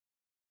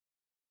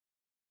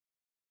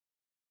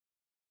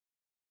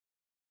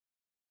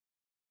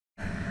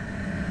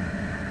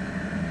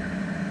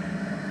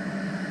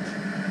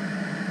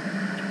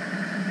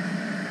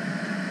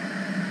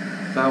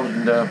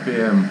1000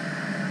 RPM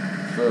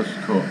first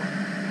cut.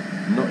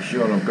 I'm not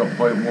sure I've got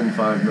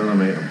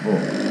 0.15mm,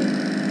 but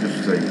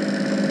just see.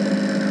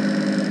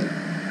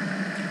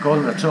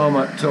 According to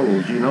Tarmac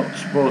Tools, you're not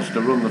supposed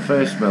to run the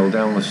face mill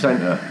down the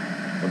centre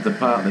of the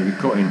part that you're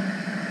cutting,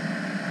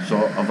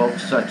 so I've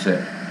offset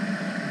it.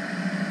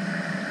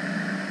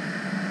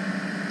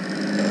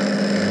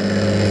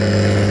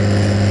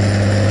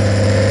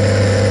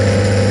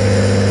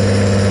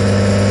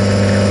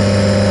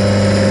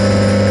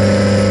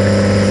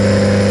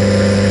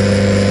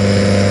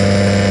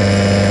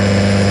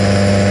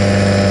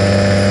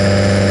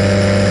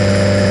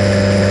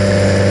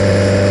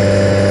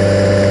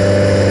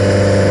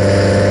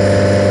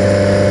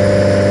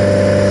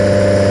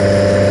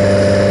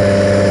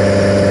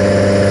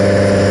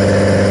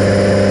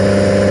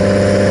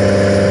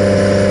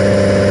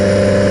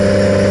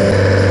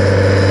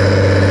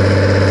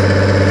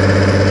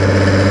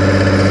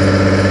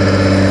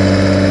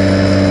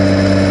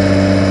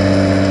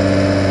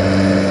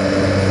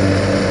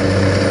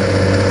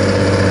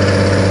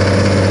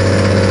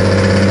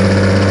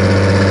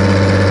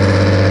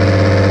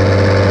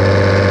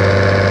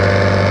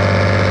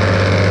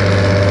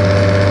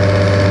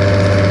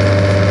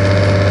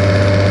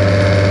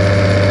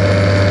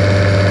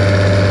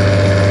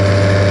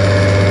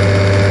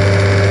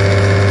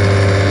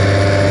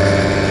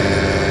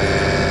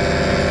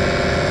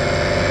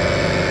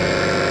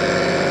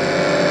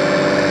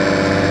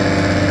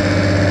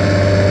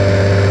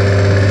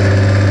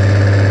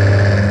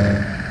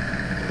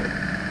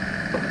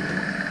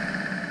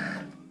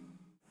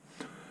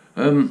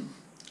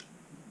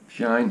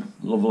 Shine,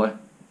 lovely,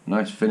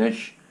 nice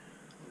finish.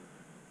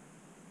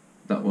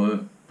 That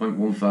were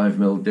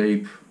 0.15mm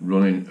deep,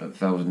 running at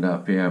 1000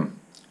 RPM.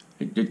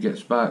 It did get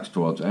sparks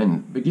towards the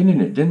end. Beginning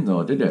it didn't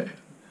though, did it?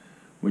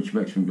 Which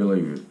makes me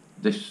believe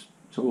this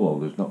tool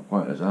holder's not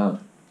quite as hard.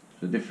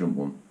 It's a different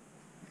one.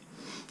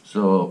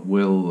 So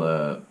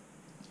we'll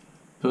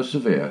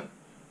persevere,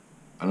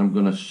 and I'm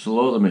going to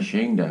slow the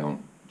machine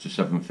down to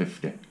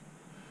 750.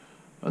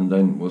 And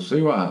then we'll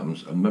see what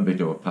happens, and maybe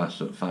do a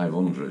pass at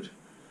 500.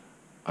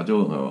 I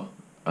don't know,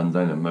 and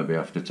then I maybe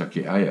have to take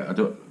it higher.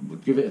 We'll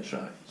give it a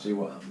try, see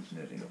what happens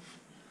near enough.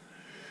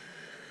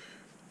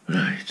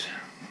 Right,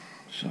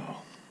 so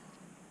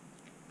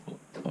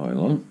oil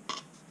on.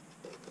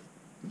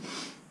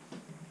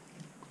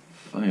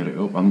 Fire it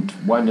up. I'm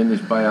winding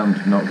this by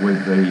hand, not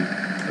with the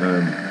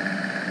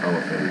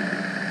power feed.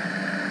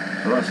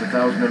 So that's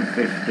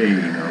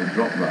 1015. I'll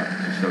drop that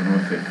to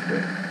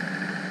 750.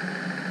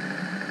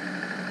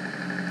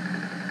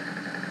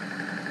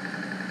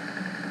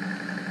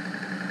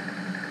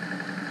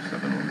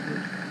 700,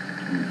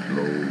 too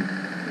slow,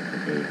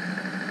 okay.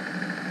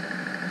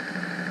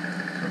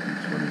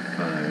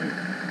 725,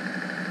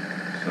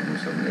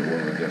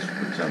 771, I guess by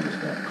the time we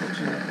start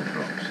cutting that will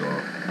drop, so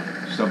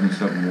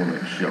 771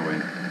 it's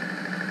showing,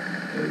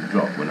 it'll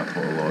drop when I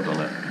put a load on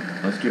it.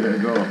 Let's give it a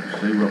go,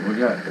 see what we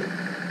get.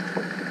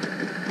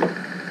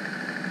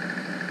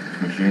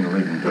 This machine will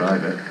even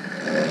drive it.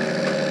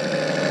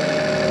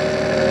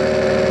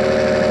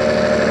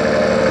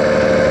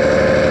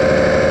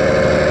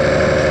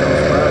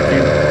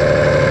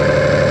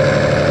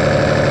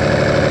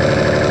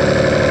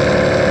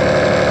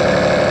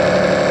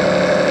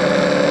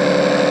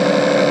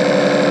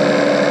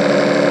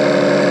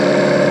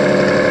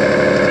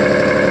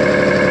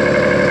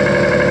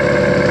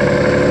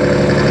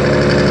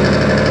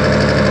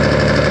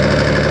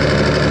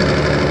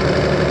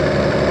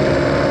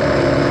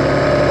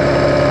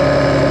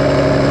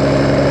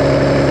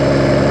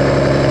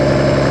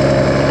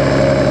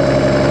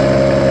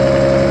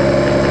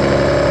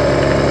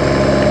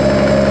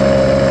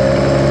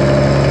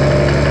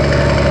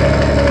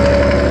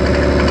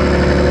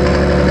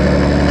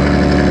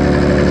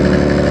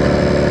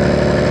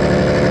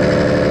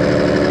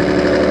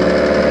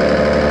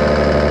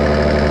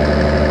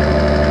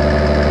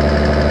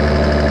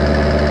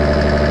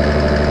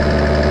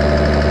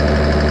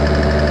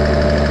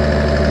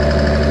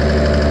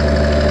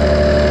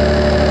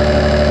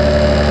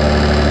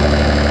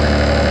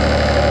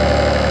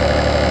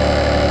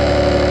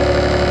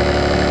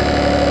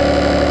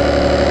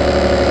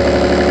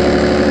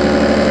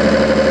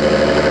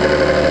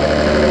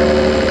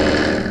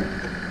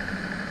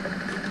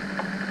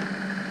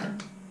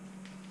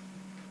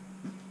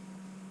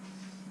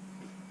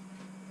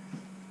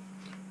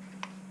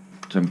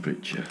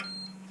 Temperature.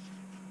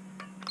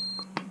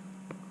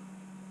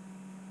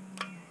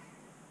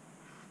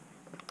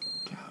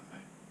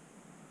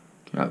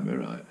 Can't be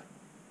right.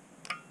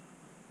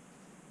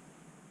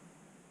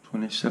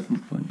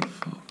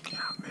 27.4,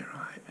 can't be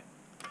right.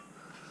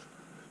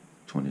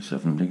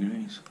 27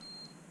 degrees.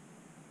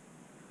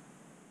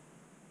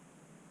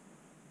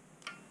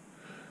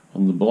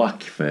 On the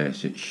black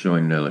face it's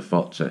showing nearly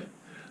 40.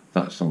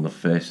 That's on the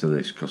face of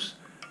this because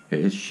it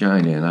is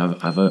shiny, and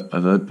I've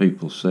heard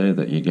people say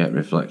that you get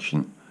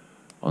reflection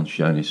on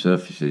shiny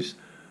surfaces,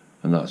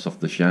 and that's off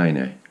the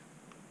shiny.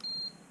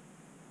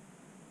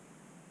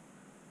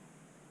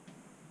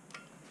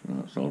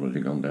 That's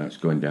already gone down. It's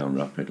going down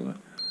rapidly.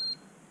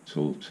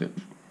 tool tip,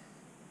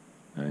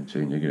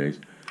 19 degrees.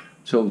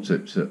 Tool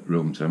tips at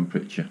room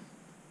temperature.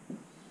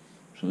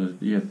 So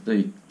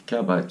the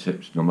carbide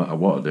tips, no matter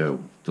what I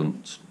do,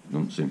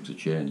 don't seem to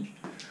change.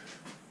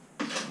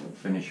 What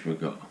finish we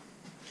got?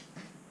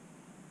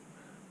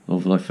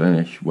 Lovely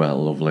finish,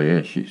 well,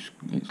 lovely-ish.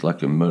 It's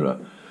like a mirror.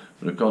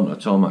 But according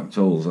to Tarmac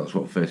Tools, that's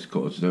what face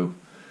cutters do.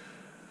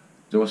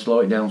 Do I slow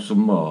it down some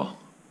more?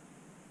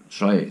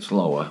 Try it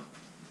slower.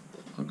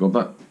 I'll go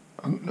back.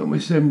 I'll do my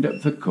same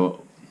depth of cut.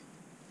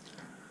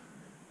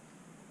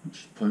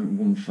 It's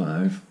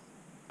 0.15.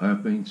 I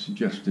have been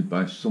suggested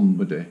by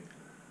somebody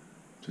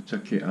to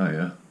take it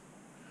higher.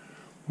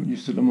 But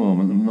just at the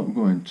moment I'm not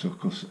going to,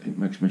 because it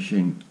makes my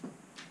machine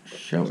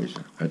shout its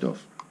head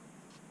off.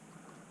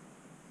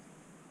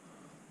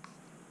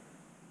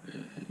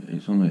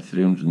 It's only a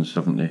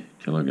 370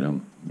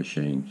 kilogram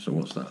machine, so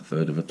what's that, a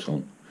third of a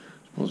ton?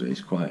 I suppose it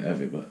is quite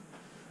heavy, but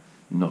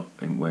not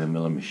in way a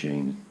miller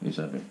machine is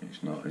heavy.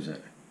 It's not, is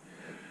it?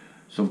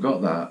 So I've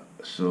got that,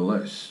 so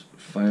let's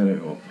fire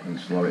it up and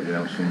slow it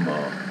down some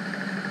more.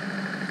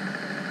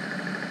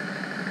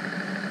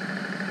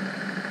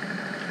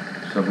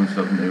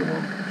 771,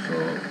 so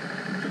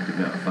I'm just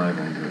getting out of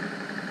 500.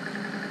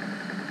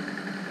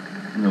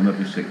 No,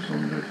 maybe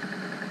 600.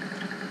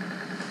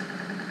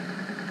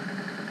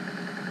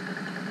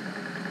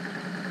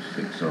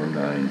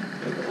 609.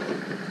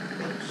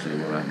 See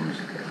what happens.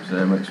 So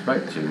I'm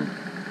expecting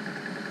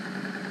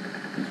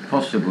it's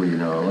possibly, you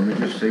know, let me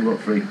just see what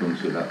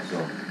frequency that's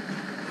on.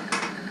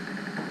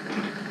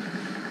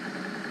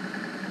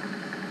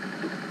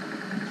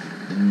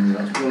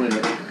 That's running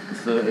at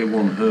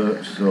 31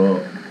 Hertz,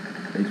 so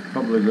it's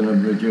probably going to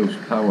reduce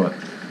power.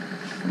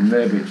 And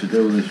maybe to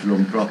do this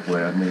run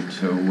properly I need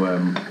to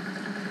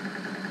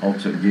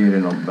alter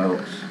gearing on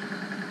belts.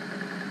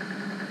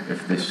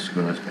 If this is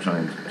going to try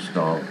and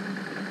stall,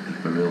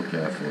 be real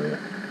careful here.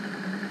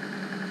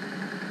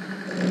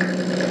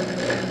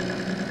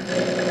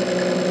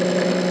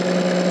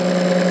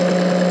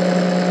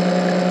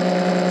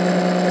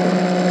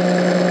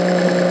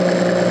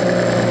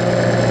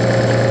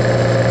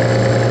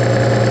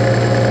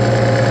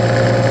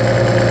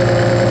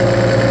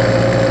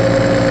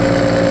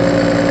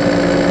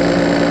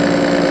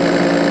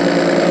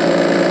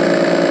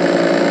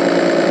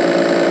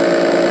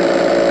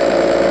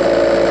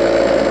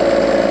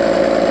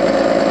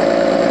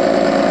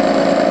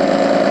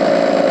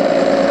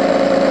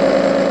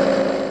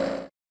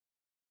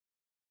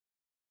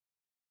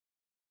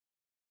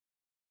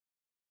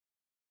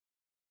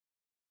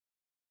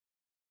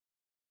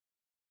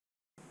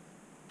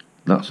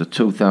 That's a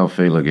 2 thou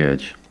feeler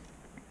gauge.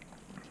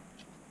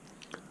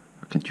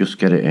 I can just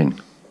get it in.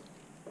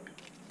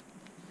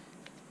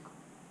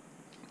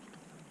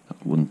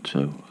 1,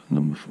 2,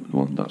 number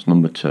 1, that's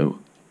number 2.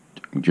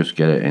 Just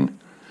get it in.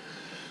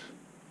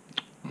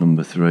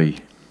 Number 3,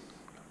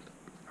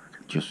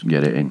 just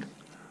get it in.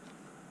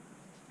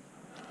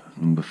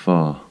 Number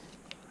 4,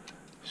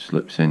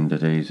 slips in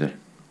dead easy.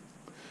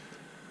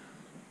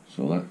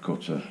 So that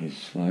cutter is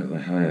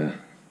slightly higher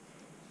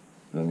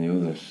than the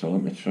others, so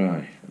let me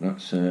try.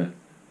 That's a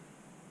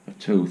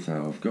 2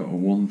 thou, I've got a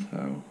 1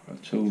 thou, a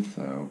 2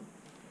 thou,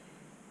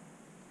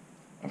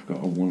 I've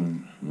got a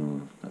 1,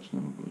 no, that's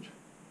no good.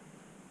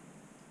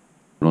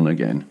 Run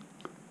again.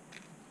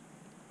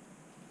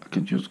 I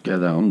can just get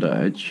that under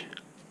edge.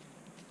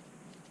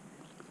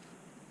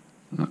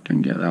 I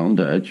can get that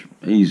under edge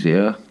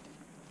easier.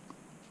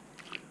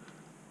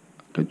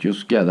 I could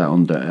just get that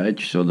under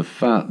edge, so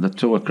the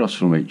two across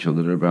from each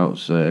other are about the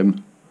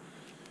same.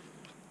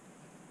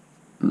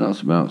 And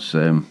that's about the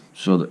same.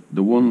 So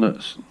the one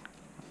that's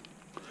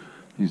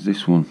is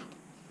this one.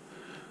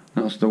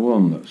 That's the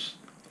one that's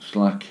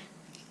slack.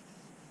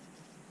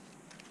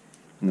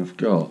 And I've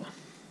got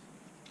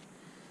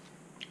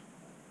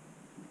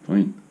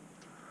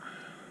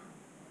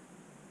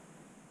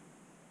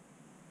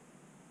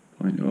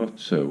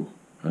 0.02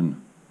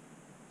 and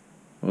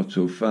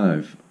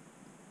 0.25.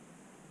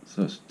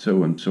 So that's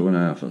 2 and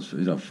 2.5.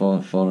 Is that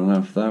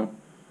 4.5 thou?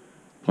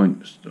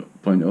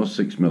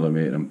 0.06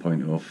 millimetre and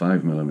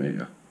 0.05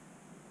 millimetre.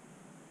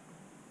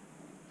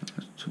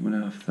 That's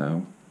 2.5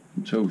 thou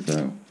and 2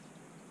 thou.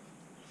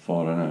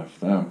 4.5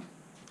 thou.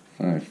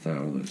 5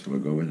 thou. We'll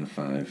go with a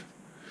 5.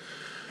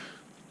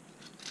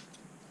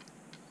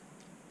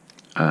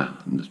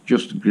 And it's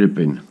just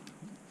gripping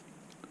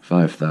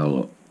 5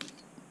 thou up.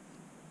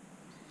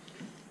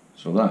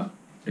 So that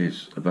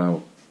is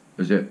about,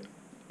 is it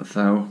a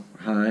thou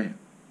high?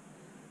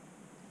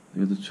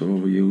 The other two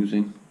we're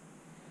using.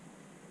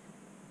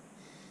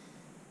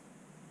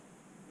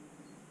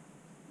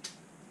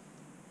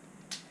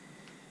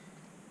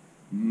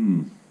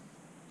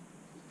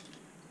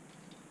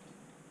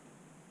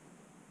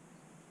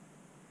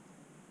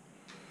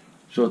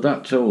 So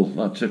that tool,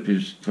 that tip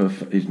is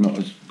perfect, is not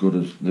as good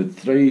as the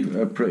 3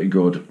 are pretty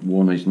good,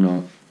 1 is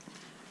not.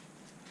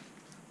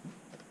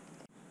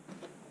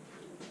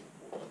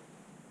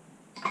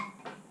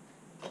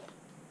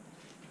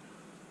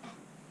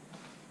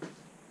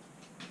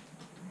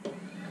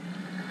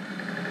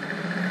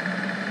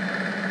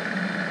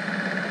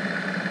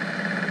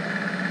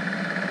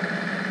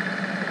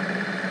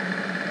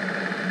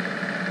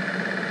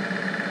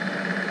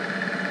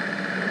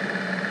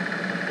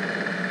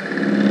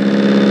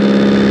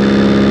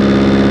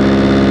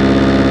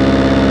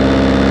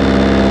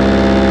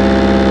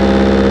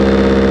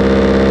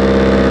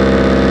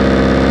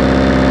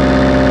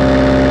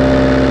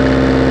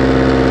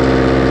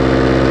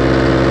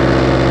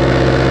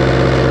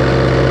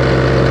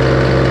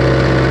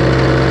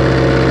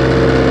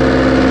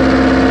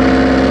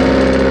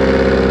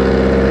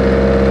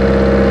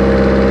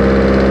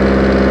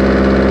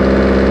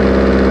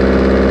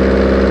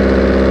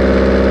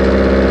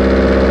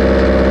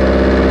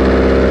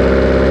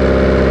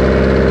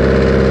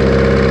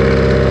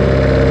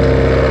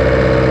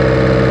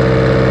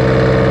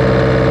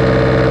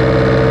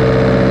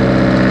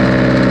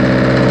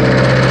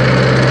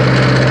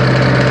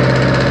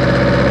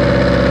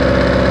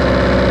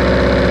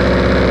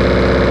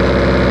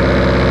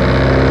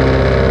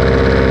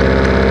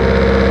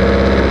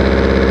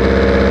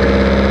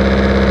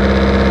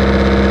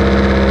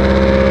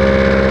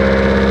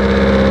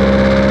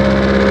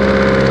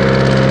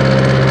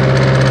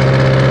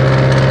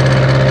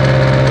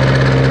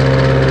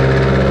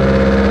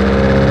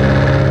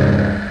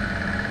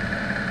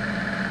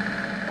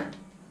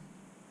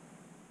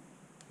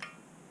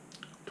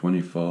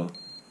 24.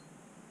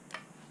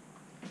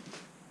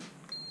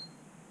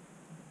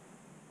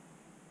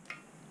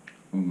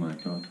 Oh my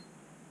god.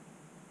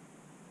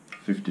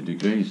 50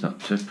 degrees that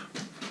tip.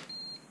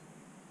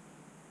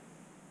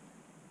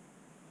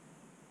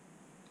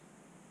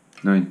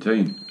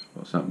 $19.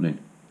 What's happening?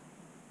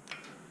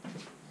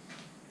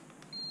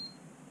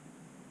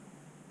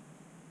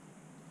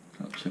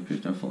 That tip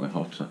is definitely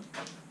hotter.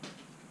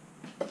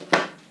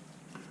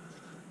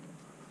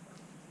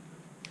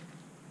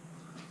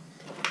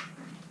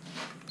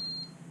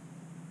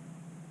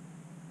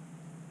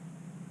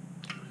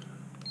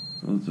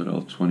 Those are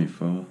all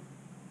 24.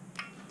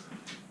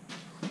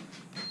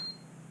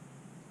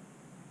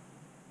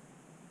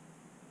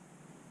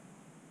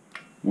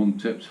 One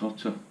tip's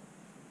hotter.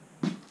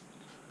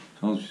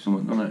 Tells you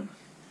something, doesn't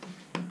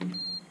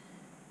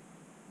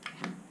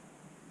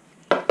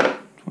it?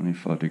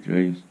 24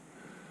 degrees.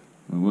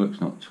 The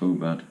work's not too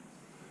bad.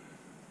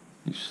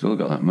 It's still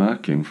got that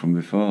marking from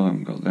before. I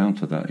haven't got down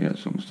to that yet,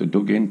 so I must have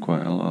dug in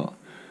quite a lot.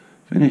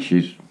 Finish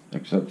is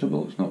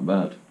acceptable, it's not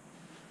bad.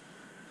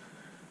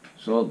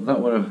 So that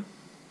were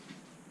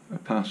a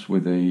pass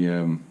with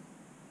the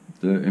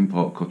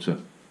import cutter.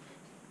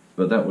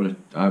 But that was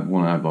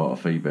one I bought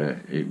off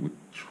eBay. It was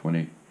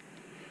 20.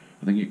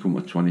 I think it come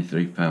with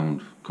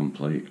 £23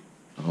 complete,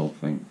 the whole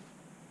thing.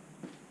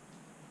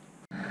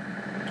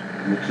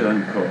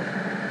 Return cut.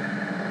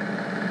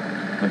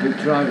 I did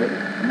try it.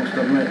 I must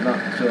admit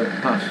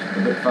that pass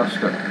a bit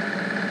faster.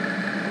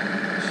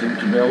 I seem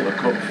to be able to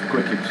cut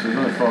quicker because there's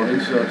only 4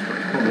 inserts, but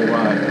it's probably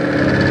why.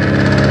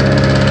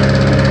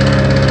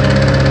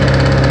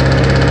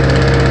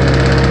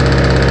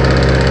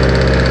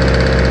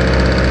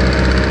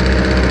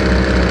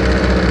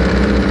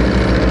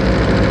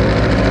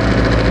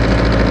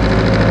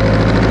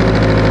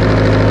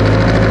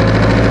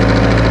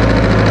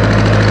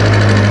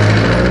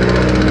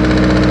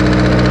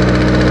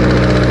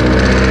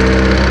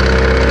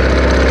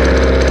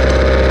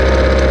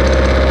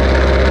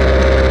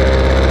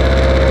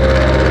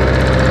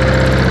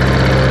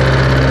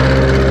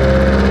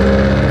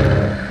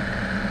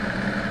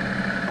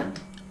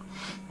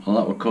 Well,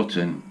 that were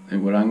cutting, it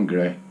were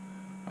angry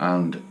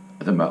and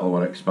the metal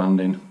were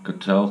expanding,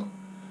 could tell.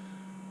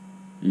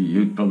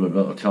 You'd probably be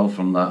able to tell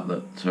from that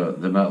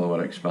the metal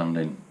were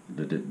expanding,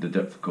 the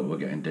depth of cut were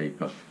getting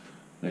deeper.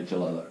 I need to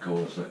let that cool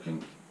a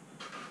second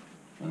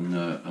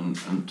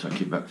and take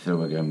it back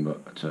through again,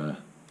 but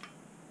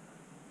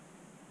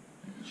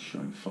it's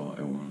showing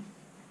 41.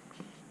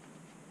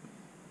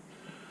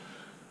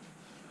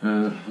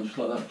 I'll just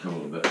let that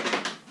cool a bit.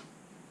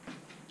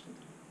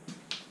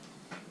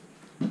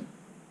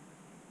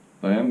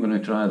 I am going to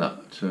try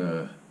that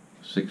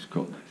 6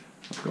 cut.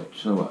 I've got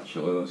 2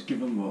 actually, let's give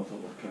them both a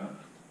look at.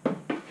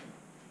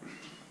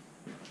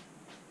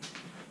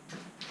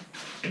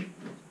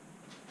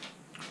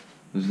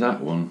 There's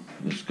that one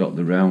that's got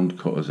the round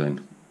cutters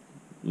in.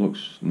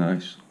 Looks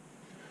nice.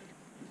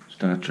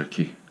 Star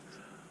Trekky.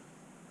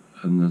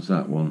 And there's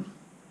that one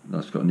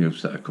that's got a new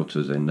set of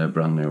cutters in, they're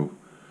brand new.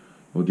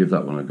 We'll give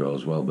that one a go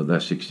as well, but they're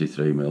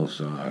 63mm,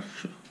 so I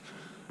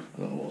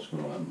don't know what's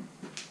going to happen.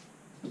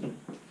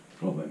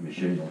 Probably the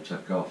machine will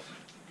take off.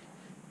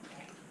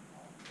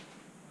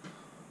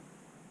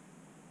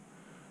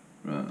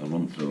 Right, I'll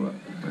run through it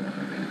again.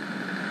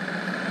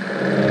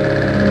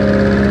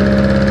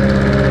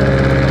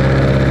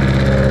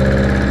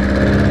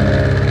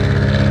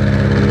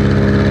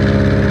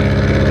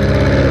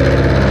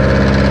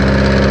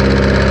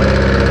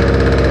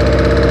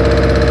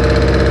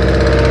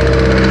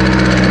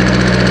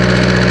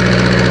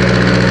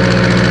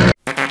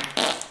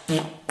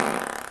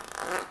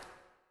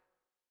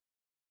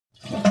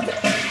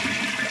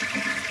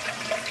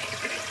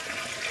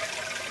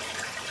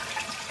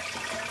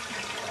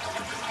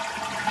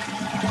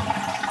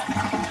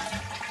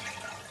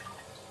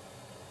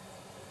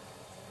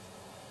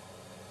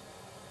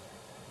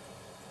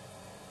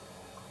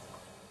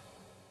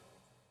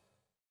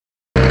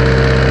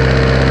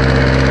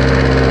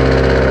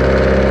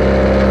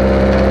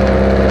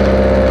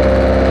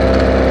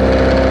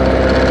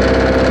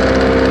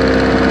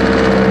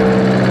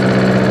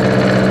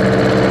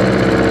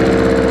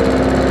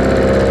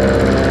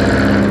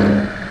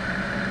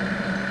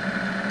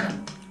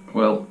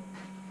 Well,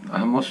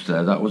 I must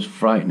say that was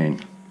frightening.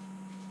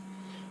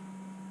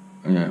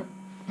 Yeah,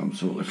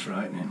 absolutely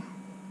frightening.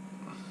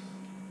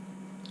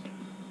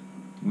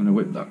 I'm going to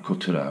whip that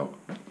cutter out.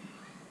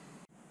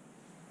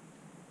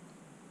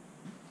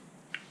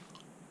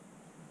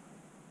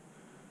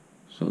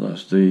 So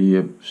that's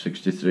the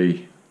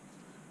 63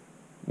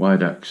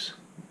 wide axe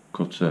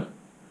cutter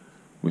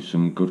with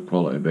some good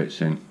quality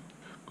bits in.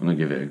 I'm going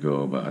to give it a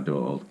go, but I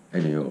don't hold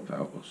any hope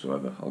out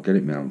whatsoever. I'll get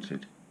it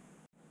mounted.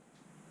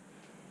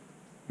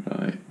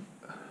 Right.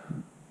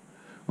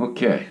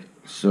 Okay,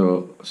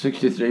 so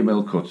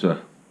 63mm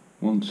cutter,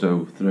 1,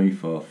 2, 3,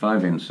 4,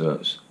 5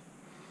 inserts,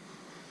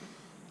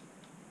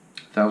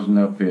 1000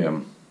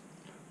 RPM,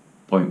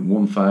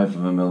 0.15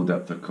 of a mil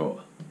depth of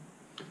cut.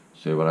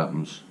 See what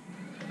happens.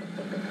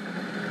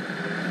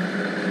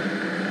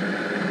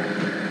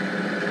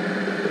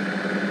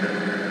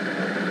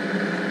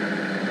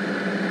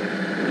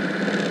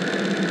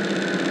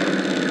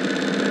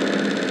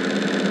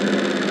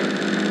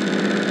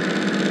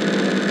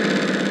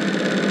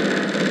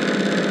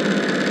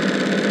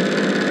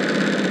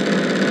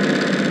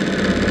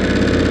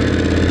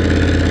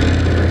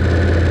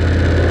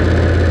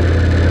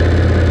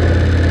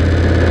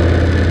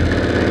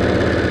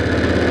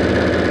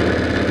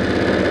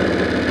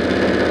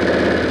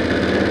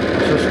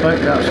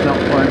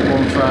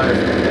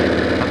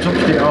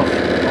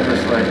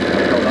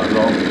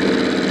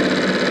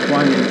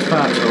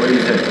 so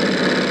easy.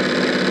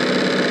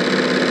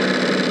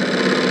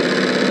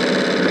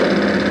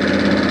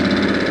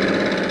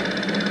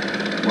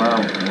 Wow,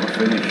 what a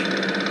finish.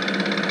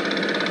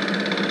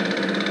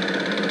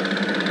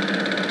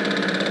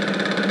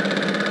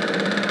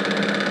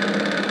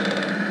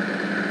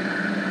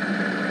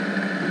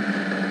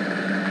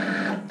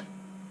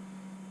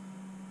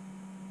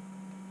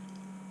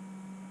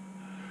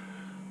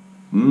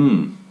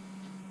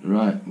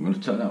 Right, I'm going to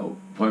take that up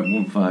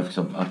 0.15 because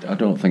I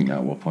don't think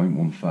that was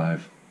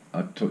 0.15.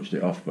 I touched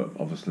it off, but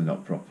obviously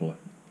not properly.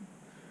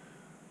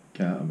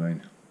 Can't have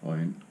been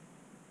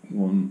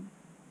 0.1.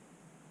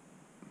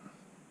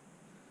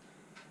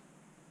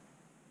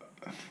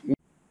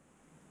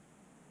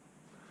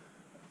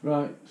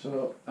 Right,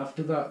 so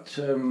after that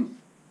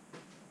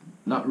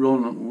that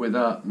run with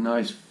that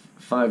nice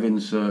 5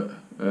 insert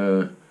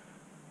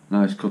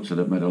nice cutter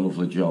that made a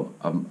lovely job,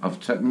 I've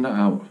taken that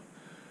out.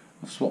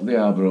 I've swapped the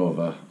arbor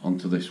over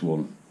onto this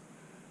one,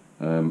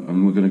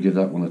 and we're going to give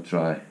that one a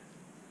try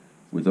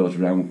with those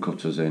round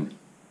cutters in.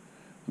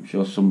 I'm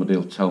sure somebody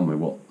will tell me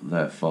what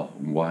they're for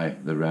and why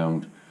they're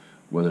round,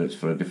 whether it's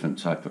for a different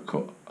type of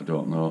cut, I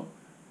don't know,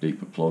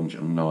 deeper plunge,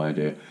 I've no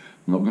idea.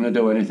 I'm not going to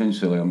do anything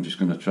silly, I'm just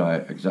going to try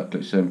exactly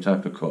the same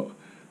type of cut.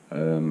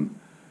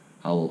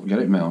 I'll get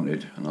it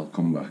mounted and I'll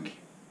come back.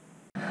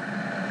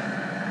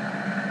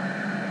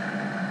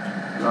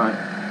 Right,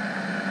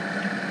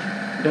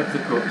 depth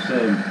of cut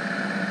same,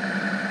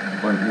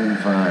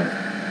 0.15.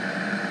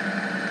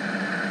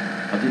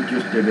 I did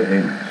just dip it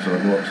in so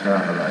it won't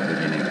start right at the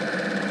beginning.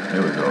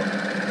 Here we go.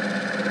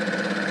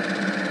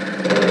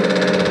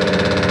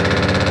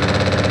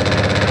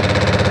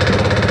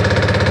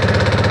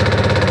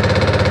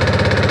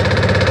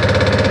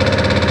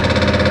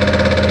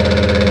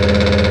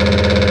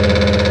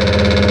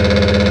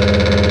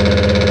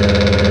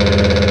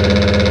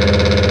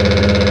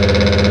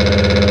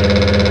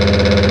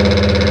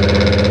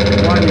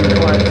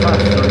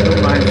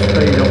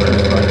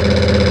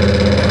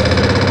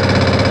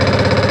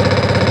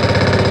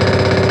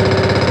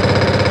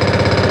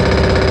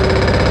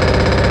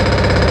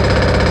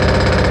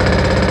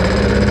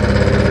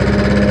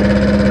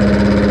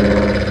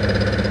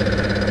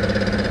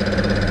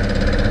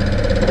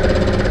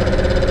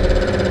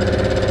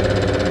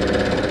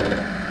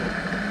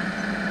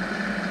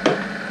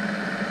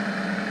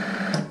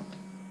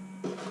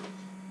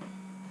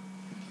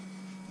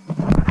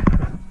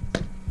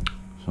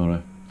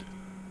 Sorry.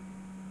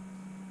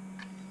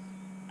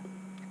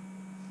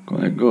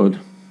 Quite good.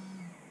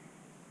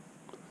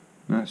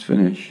 Nice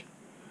finish.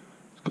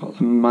 It's got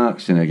them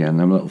marks in again,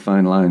 them little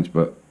fine lines,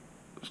 but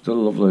still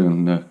lovely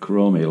and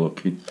chromy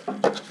looking.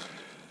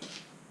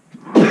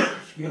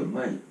 Excuse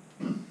me.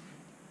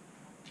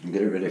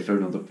 Get it ready for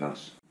another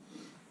pass.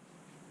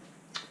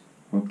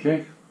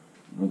 Okay,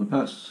 another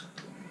pass.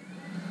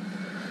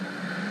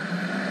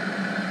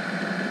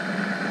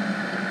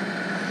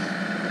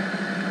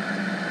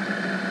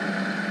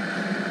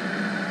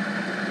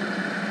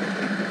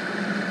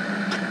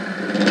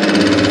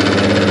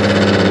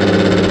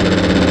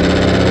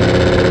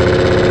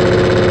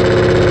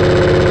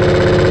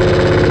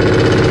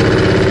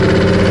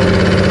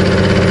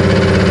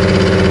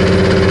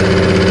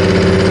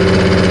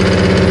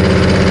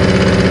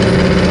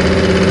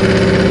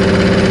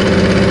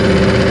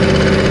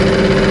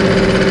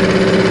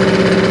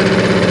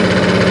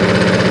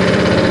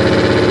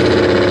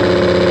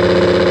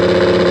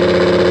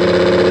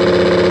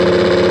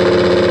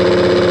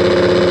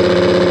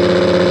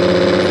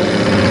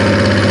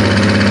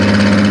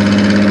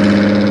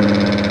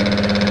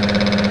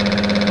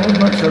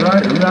 Makes a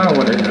right row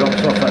when it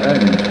drops off at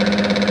end.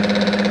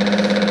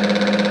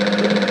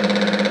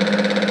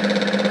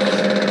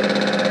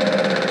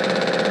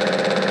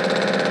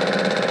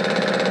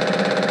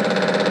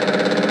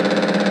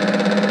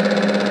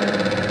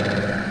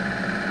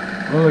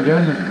 Well,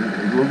 again, a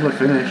lovely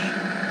finish.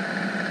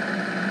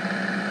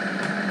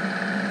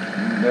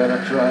 And then I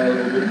try a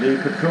little bit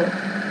deeper cut.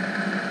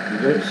 The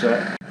date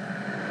set.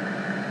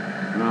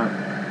 Right,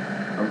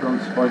 I've gone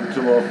to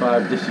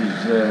 0.205. This is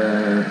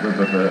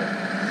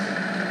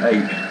 8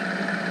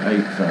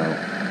 thou.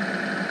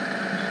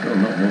 Still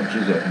not much,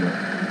 is it? But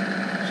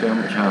see how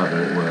much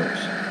harder it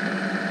works.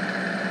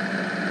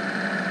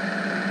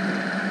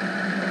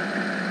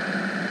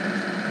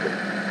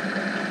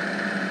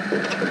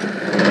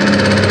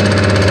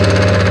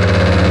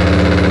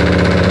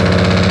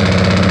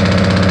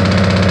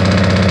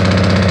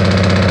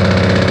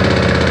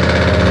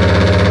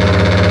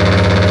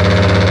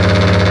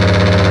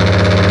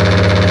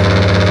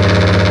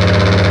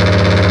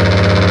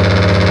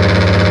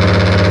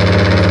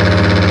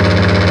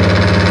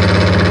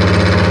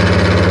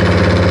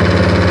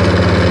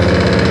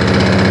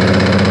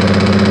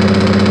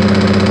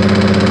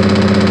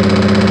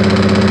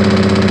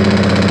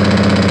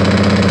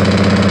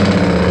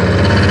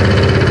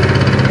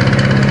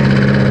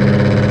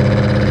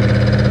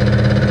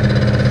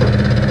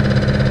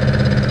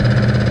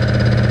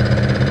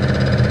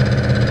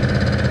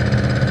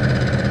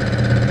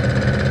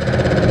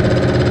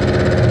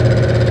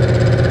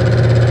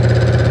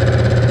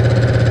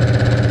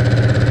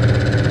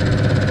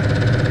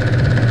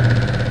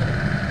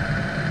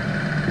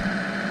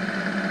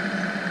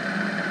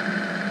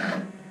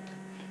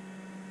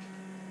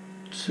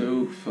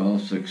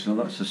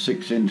 that's a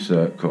 6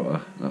 insert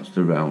cutter, that's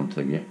the round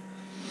thingy,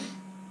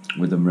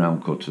 with them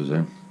round cutters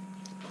in.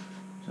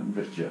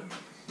 Temperature.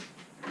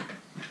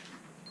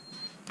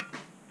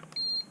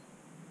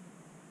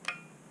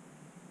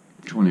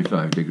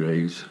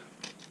 £25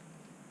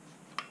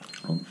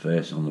 on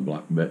face on the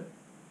black bit.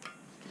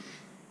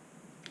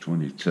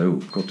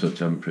 22 cutter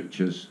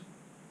temperatures.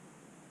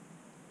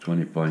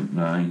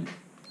 20.9.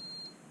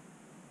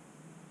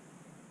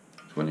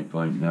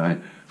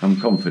 20.9. I'm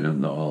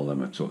confident that all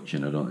them are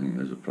touching. I don't think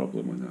there's a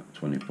problem with that.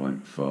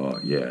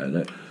 20.4.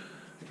 Yeah,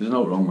 there's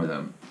no wrong with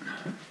them.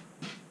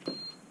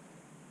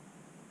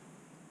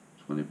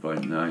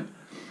 20.9.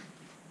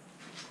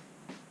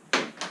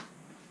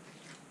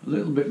 A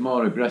little bit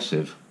more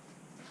aggressive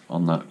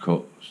on that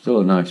cut. Still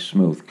a nice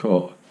smooth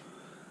cut,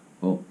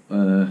 but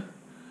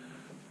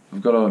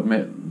I've got to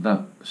admit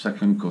that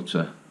second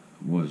cutter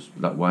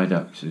that wide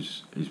axe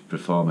is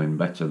performing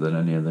better than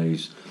any of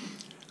these.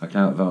 I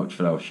can't vouch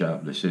for how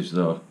sharp this is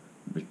though,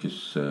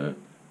 because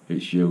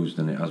it's used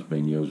and it has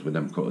been used with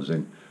them cutters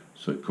in,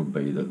 so it could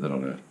be that they're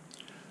on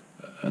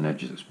an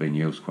edge that's been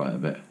used quite a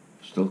bit.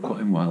 Still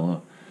cutting well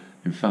though.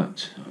 In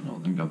fact, I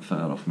don't think I'm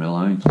far off my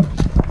line.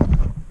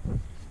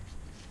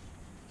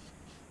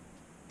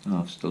 Oh,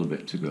 I've still a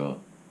bit to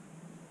go.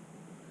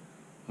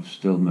 I've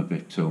still maybe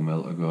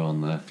 2mm to go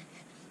on there.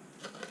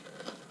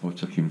 We're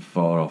taking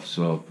 4 off,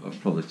 so I've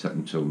probably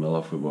taken 2mm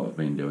off with what I've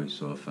been doing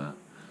so far.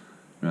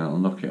 Right, I'll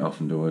knock it off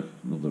and do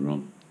another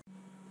run.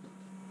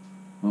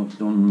 I've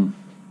done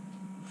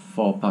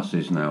 4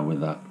 passes now with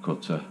that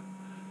cutter,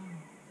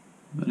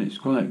 and it's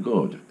quite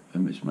good,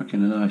 and it's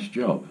making a nice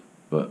job,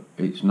 but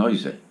it's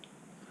noisy.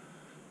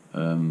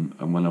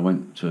 And when I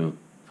went to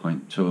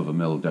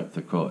 0.2 depth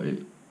of cut,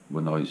 it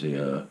were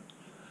noisier.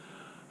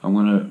 I'm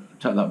going to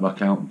take that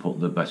back out and put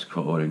the best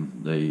cutter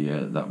in,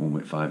 that one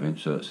with 5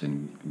 inserts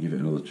in, and give it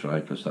another try,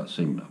 because that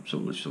seemed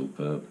absolutely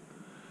superb.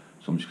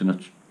 So I'm just going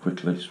to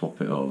quickly swap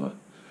it over.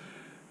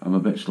 I'm a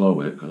bit slow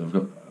with it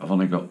because I've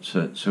only got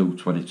 2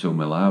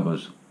 22mm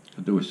arbors.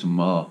 I'll do with some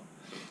more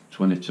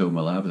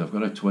 22mm arbors. I've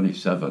got a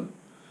 27.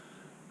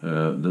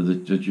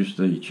 They're just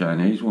the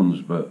Chinese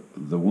ones, but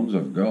the ones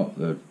I've got,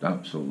 they're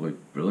absolutely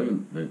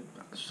brilliant. They're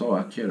so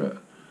accurate.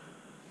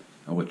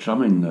 I was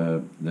tramming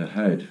the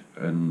head,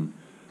 and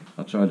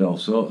I tried all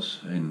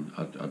sorts.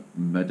 I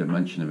made a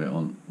mention of it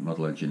on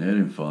Model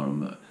Engineering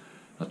Forum.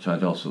 I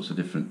tried all sorts of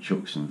different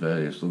chucks and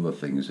various other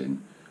things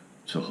in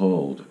to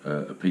hold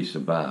a piece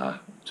of bar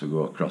to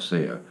go across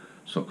here,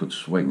 so I could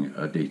swing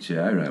a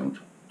DTI round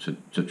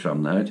to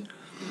tram the head.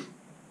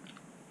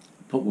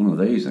 Put one of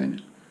these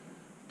in,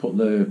 put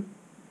the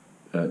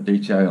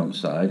DTI on the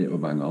side, it will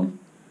bang on.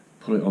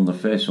 Put it on the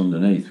face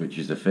underneath, which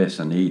is the face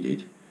I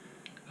needed.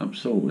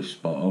 Absolutely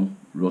spot on.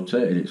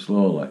 Rotated it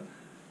slowly.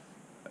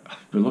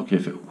 I'd be lucky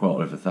if it were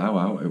quarter of a thou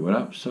out. It were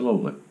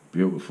absolutely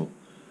beautiful.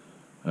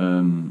 I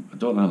don't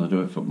know how they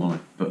do it for money,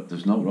 but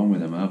there's no wrong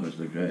with them arbors,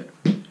 they're great.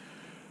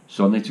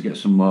 So I need to get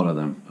some more of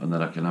them, and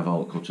then I can have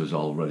all cutters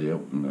all ready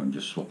up and then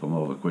just swap them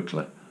over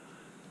quickly.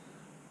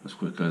 As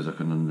quickly as I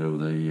can undo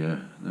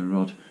the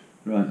rod.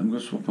 Right, I'm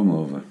going to swap them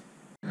over.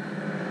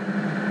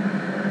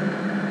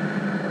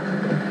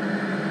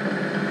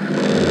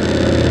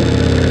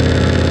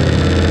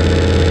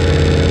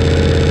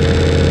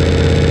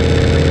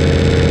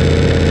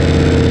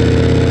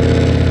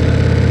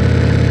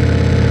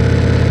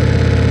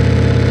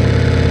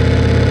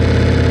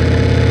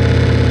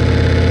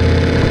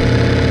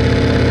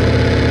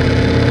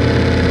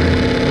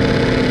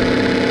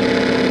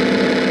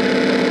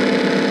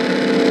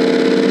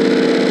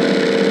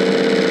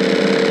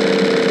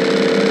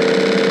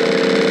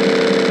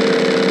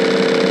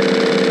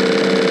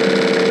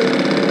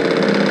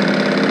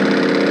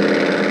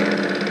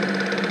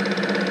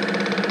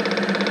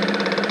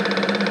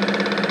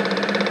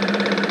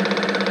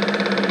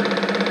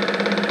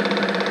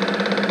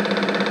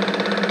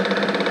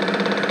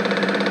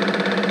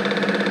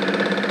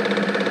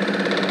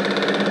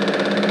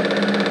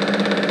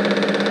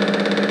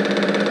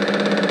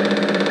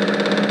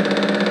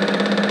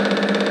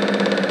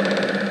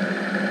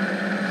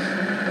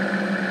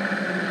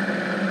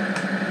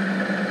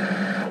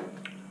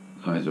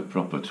 That is a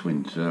proper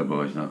twin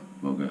turbo, is that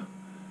bugger?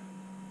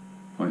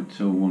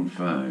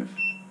 0.215,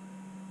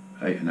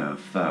 8.5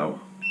 thou.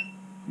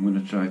 I'm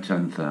going to try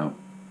 10 thou.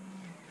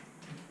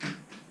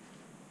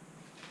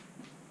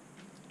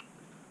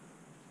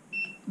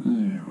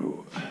 There we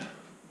go.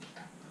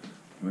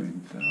 20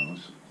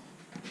 thous.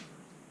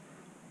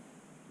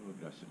 Too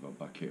aggressive, I'll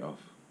back it off.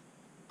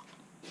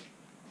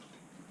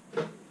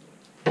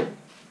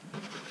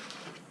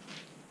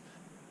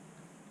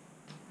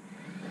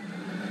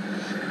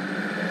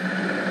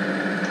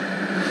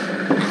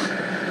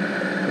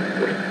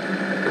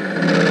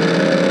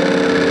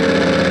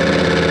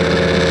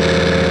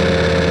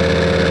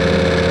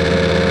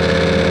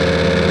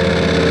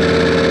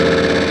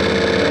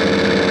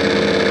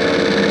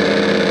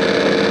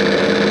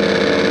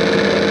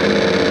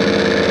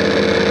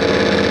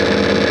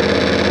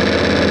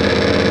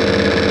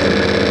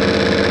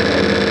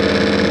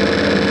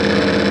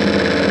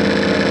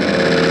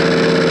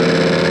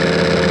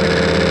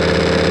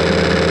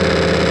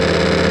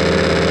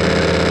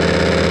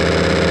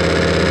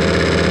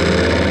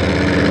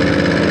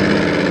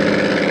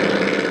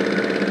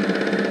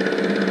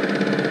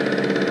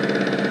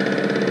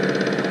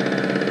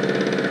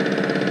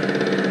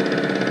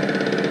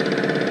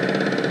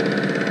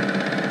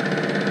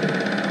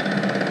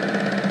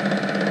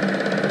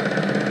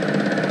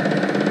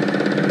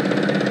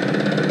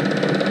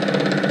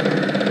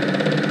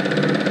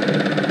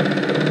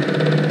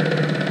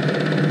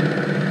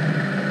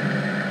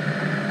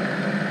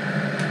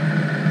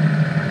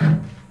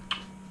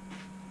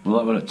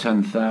 that one at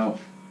 10 thou.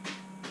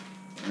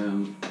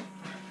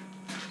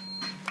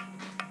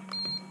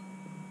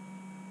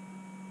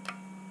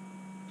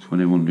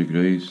 21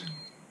 degrees.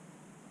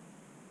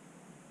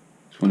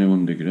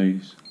 21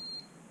 degrees.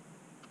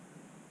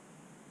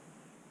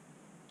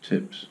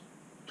 Tips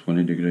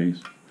 20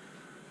 degrees.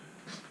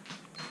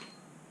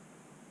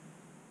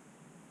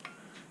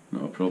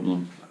 Not a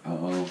problem at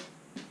all.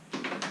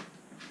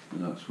 And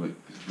that's what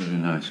it's a very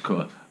nice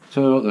colour.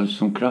 Tell you what, there's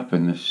some crap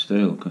in this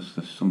steel because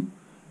there's some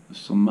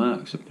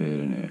marks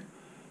appearing here,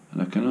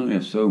 and I can only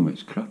assume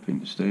it's crap in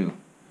the steel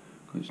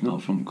because it's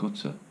not from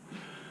cutter.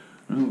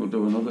 Right, we'll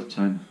do another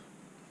 10.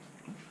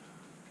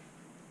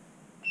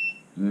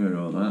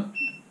 Zero that.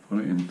 Put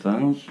it in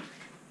thous.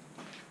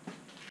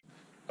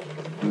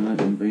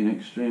 Right, I'm being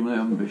extremely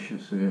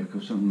ambitious here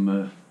because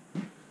I've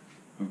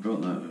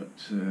got that at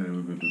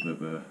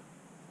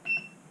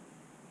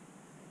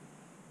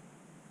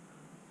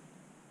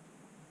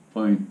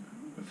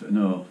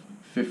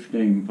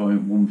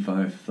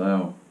 15.15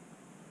 thou.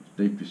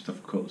 Deepest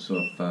I've cut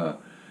so far,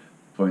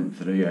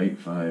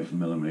 0.385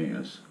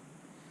 millimeters.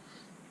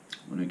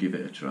 I'm going to give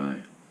it a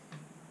try.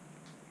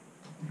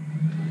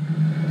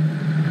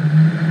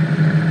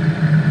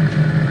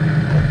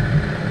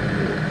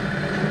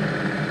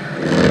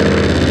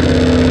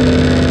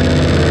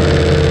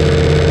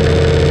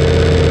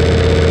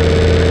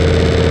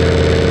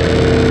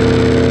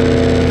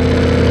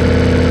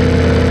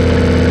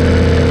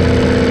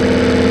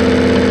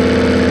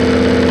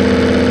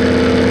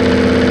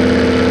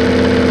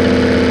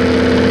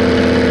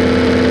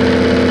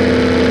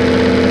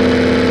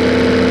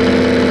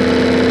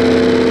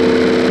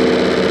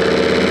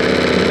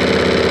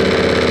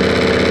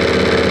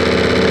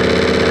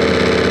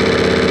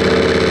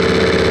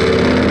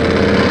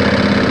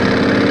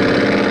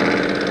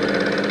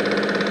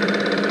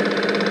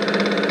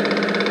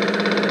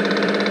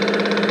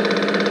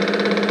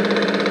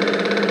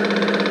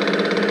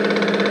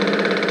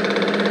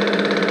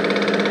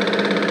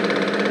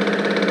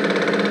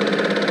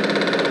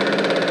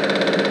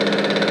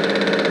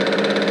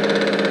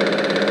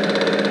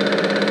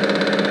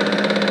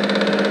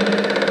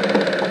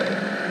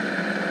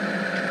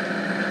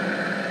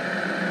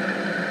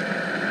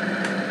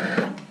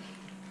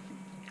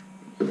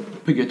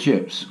 Bigger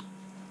chips.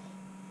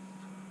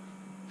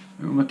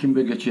 We're making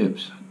bigger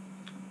chips,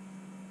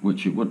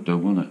 which it would do,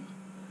 wouldn't it?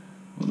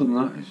 Other than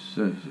that,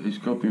 it's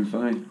coping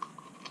fine.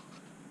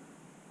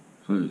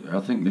 So I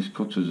think this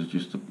cutters are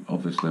just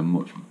obviously a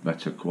much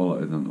better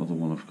quality than the other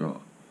one I've got.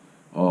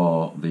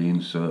 Or the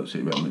inserts,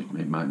 it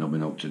might not be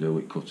able to do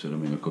with cutter. I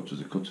mean, a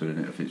cutter's a cutter, isn't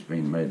it, if it's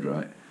been made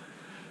right.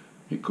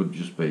 It could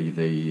just be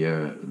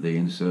the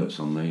inserts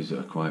on these that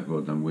are quite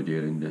good, and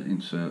Whittier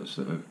inserts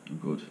that are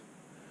good,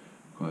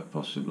 quite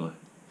possibly.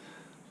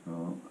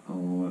 So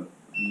I'll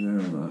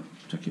zero that,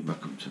 take it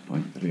back up to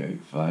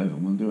 0.385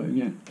 and we'll do it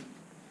again.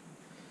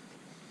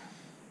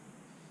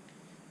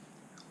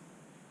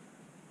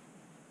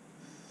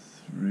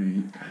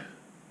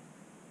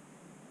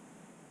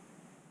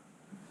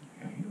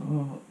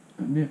 Oh,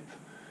 a nip.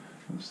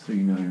 That's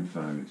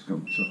 395, it's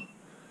gone to,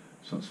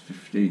 so that's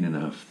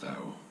 15.5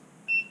 thou.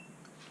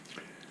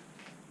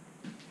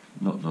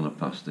 Not done a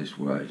pass this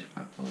wide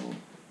at all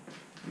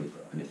with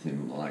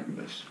anything like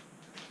this.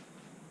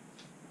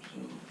 So,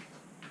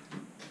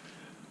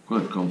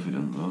 quite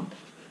confident though.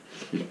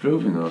 It's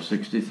proving though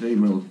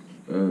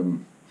 63mm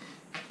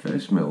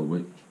face mill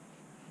with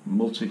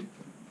multi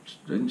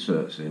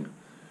inserts in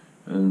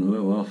and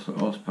little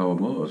horsepower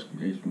motors.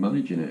 It's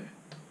managing it.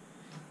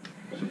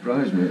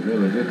 Surprised me, it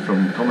really did.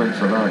 From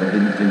comments I've had, I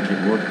didn't think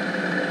it would.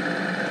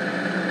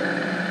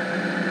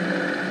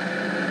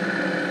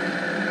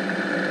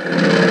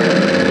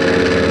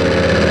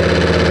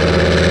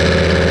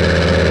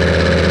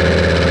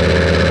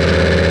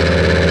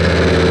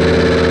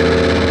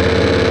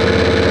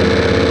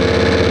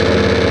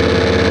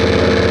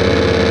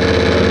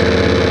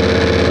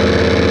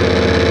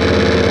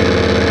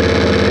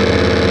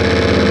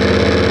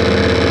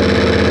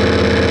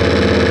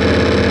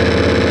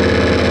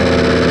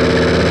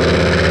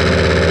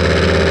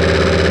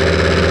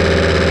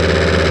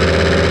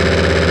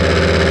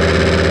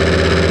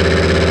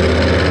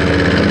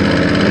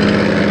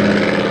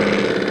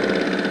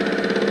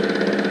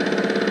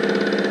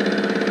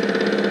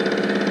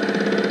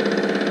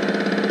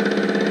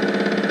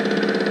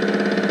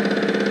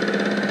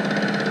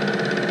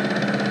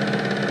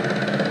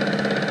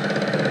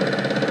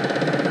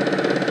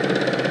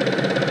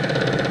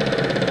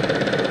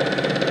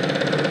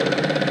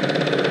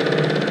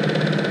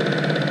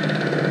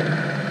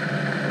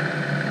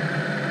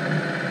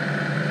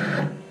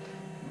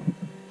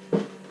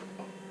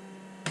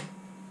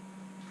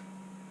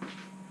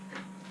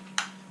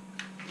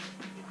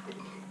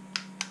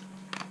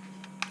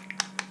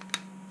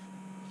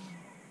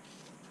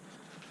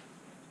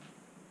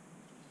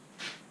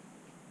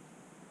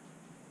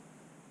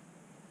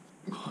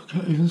 I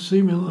can't even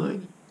see my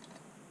line.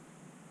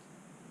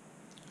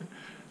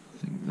 I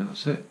think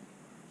that's it.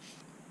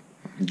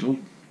 I'm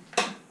done.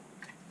 I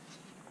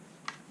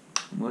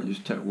might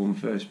just take one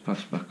face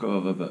pass back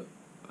over, but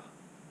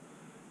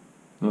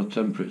No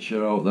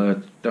temperature out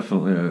there,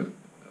 definitely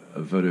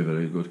a very,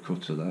 very good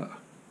cutter that.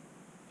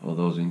 All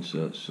those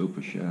inserts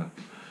super sharp.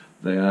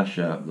 They are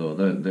sharp though,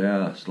 they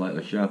are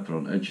slightly sharper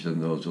on edge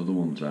than those other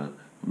ones are.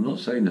 I'm not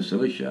saying they're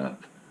silly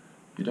sharp,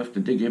 you'd have to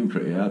dig in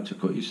pretty hard to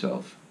cut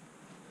yourself.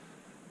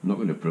 I'm not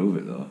going to prove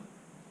it though.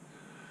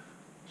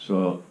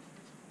 So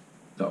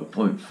that was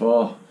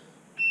 0.4,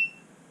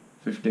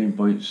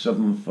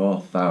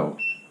 15.74 thou,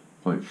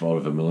 0.4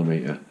 of a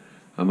millimetre.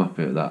 I'm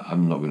happy at that,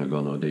 I'm not going to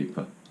go no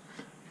deeper.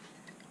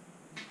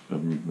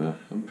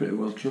 I'm pretty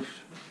well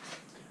chuffed.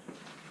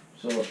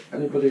 So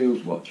anybody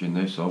who's watching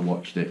this or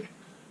watched it,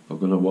 I'm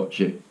going to watch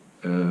it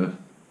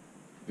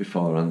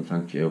beforehand,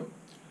 thank you.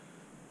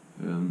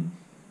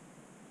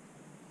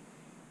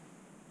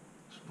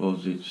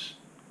 Suppose it's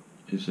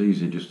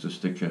easy just to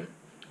stick a...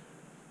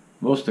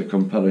 Most of the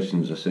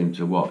comparisons I seem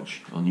to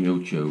watch on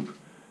YouTube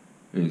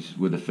is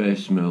with a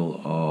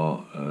facemill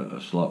or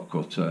a slot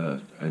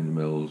cutter, end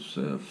mills,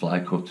 fly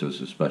cutters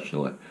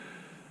especially.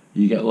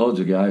 You get loads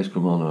of guys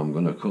come on, I'm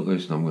going to cut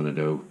this and I'm going to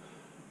do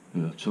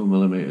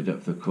 2mm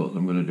depth of cut,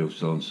 I'm going to do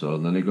so and so,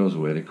 and then he goes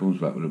away and he comes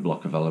back with a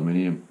block of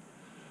aluminium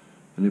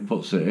and he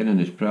puts it in and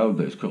he's proud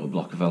that he's cut a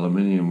block of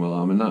aluminium. Well,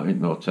 I mean, that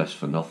ain't no test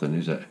for nothing,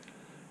 is it?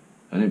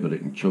 Anybody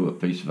can chew a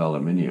piece of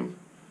aluminium.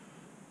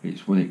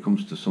 It's when it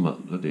comes to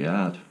something bloody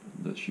hard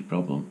that's your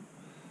problem.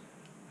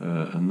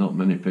 And not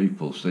many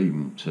people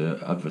seem to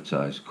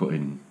advertise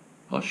cutting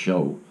or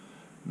show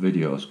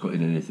videos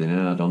cutting anything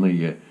hard.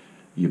 Only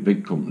your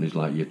big companies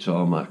like your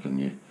Tormac and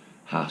your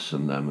Haas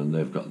and them, and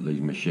they've got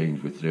these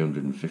machines with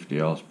 350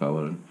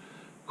 horsepower and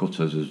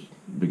cutters as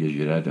big as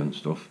your head and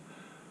stuff.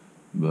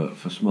 But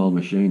for small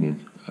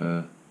machining,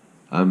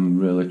 I'm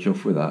really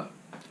chuffed with that.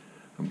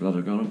 I'm glad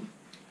I got them.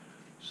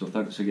 So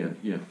thanks again,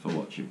 for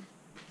watching.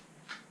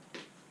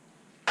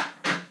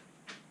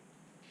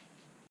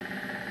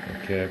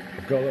 Okay,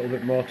 I've got a little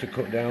bit more to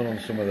cut down on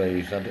some of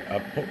these.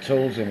 I've put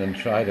tools in and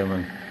tried them,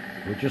 and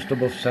we're just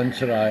above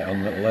centre height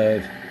on the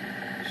lathe.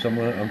 So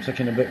I'm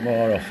taking a bit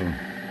more off them,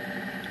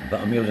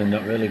 but I'm using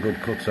that really good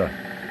cutter,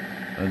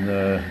 and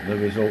the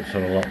results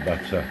are a lot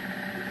better.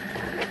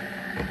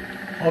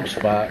 Odd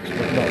sparks,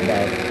 but not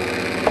bad.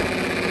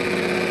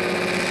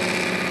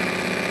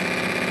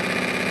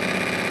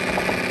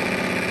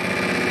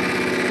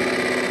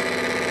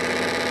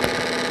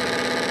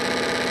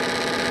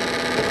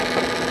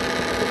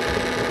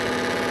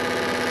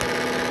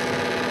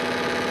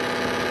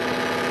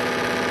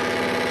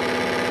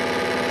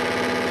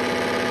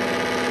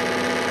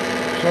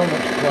 So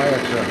much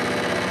quieter,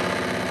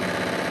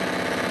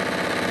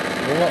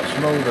 a lot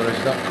smoother is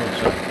that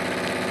cutter.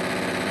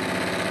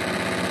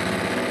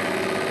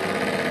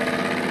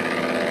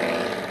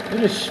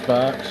 There is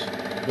sparks,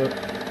 but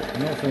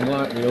nothing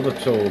like the other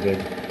tool did.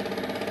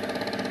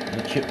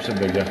 The chips are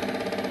bigger.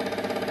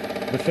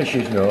 The fish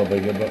is no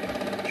bigger, but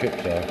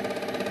chips are.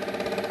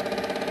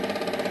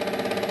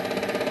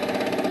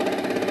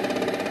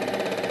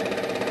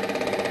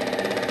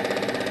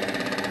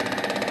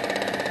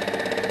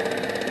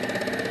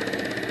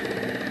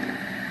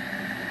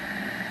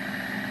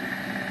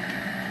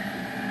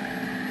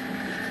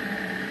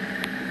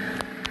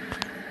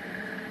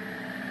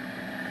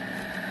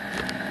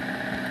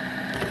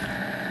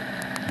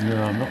 No,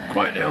 I'm not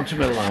quite down to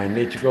my line,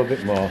 need to go a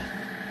bit more.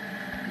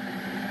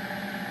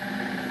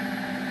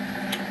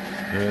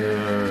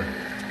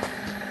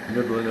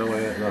 Nibbling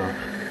away at that.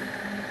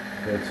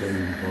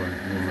 13.18,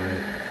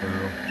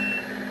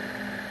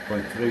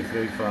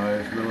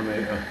 0.335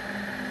 millimetre.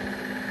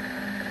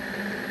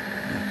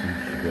 That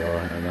should be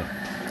alright on that.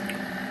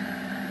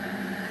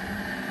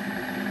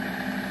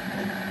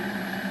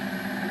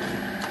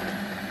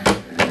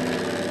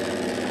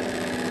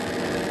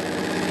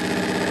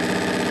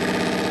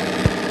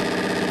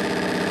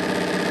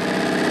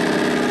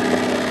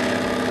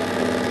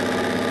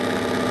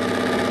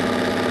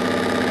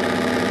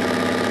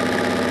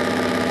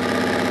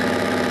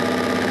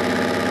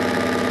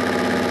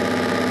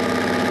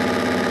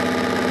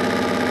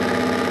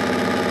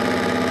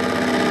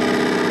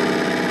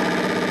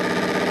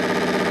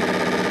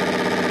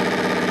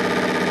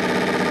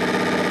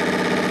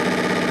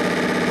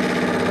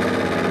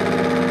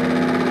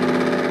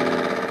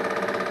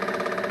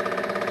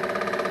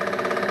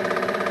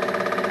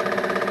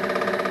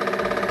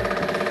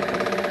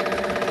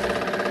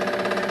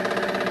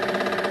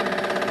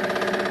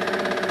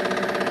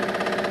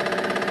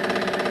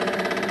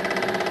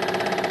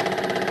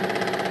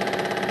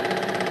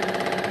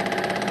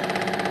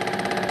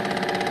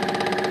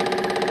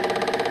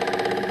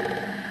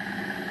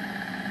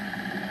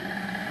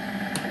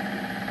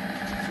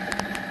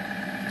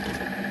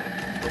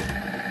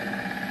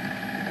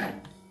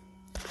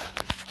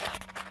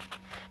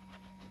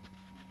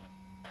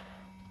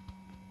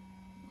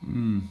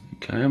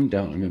 Okay, I'm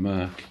down to my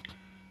mark.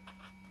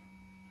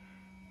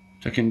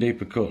 Taking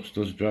deeper cuts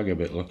does drag a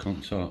bit, look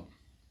on top.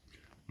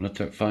 When I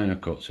take finer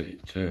cuts,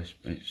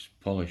 it's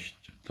polished.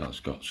 That's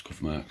got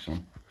scuff marks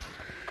on.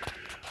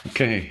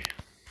 Okay,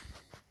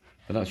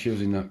 but that's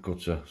using that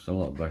cutter. It's a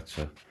lot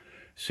better.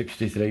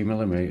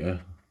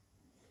 63mm.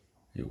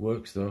 It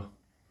works though.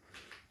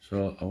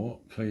 So I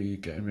won't be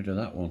getting rid of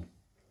that one.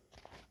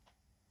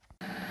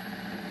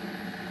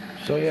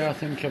 So yeah, I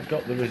think I've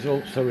got the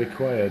results I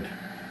required.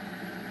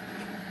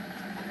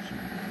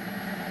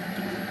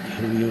 So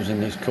I'm using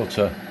this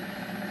cutter.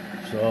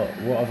 So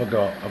what have I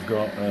got? I've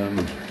got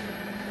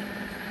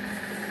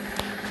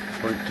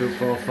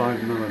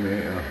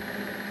 0.245mm,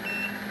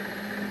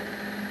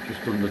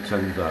 just under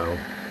 10 thou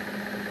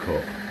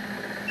cut,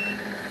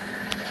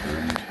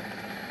 and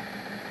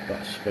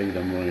that's speed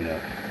I'm running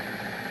at.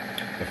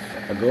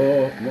 If I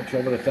go much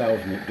over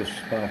 1,000, it does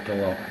spark a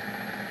lot.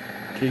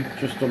 Keep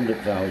just under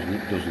 1,000,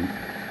 it doesn't.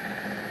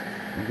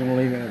 I'm going to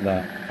leave it at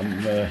that.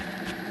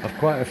 I've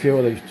quite a few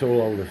of these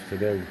tool holders to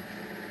do.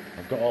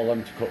 I've got all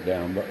them to cut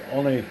down, but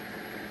only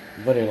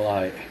very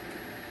light.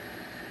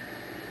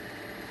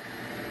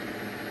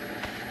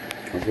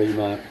 I've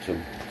remarked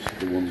them,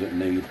 the ones that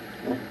need.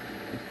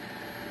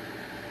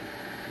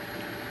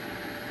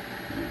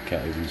 You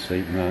can't even see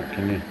it marked,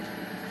 can you?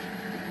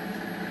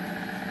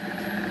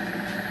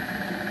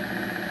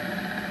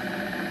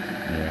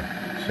 Yeah,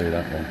 see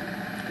that one?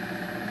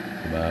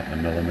 About a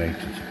millimetre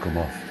to come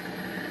off.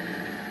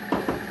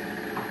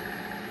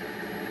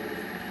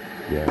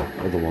 Yeah,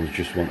 other ones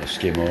just want to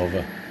skim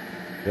over.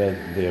 They're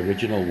the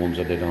original ones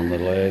I did on the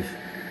lathe,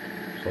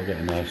 so I'll get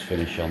a nice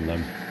finish on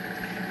them.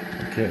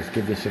 Okay, let's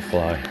give this a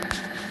fly.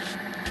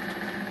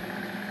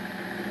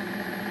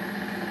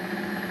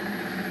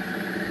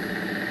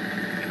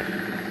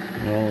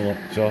 All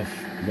locked off,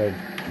 red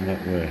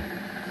that way.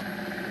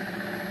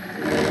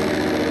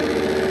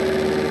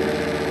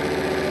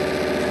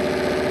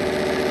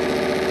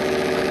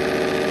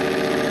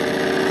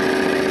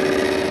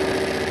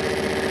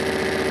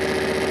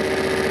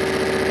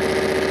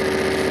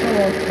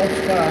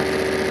 What's that?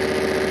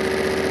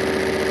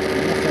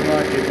 Nothing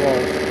like it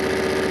was.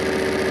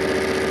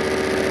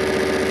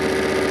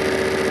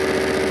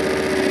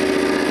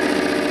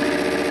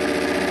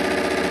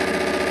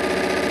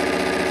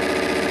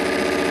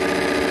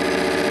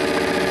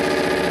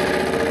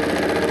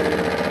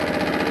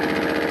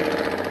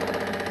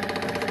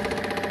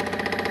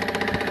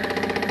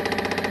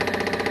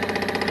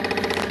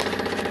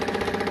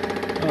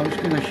 I'm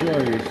just going to show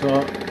you. So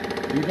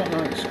you've got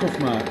like scuff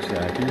marks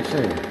there, can you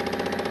see?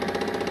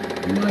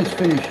 Nice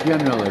finish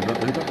generally, but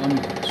they've got them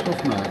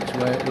scuff marks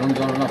where it runs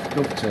on and off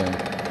dovetail.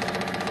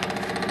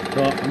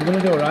 So I'm going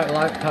to do a right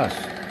light pass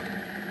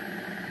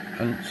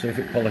and see if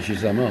it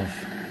polishes them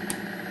off.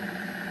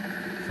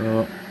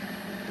 So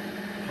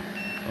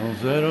I'll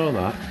zero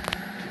that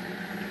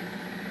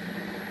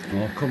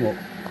and I'll come up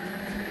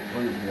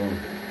 0.1.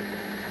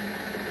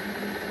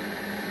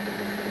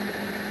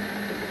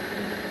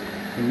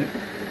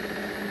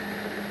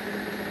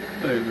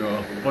 There you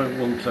go,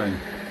 0.110.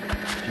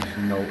 Just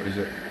note, is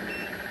it?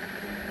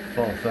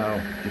 4 thou,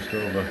 just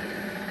over.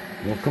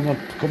 We'll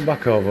come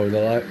back over with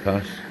the light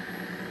pass,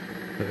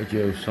 bit of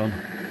juice on,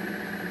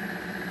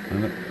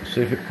 and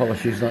see if it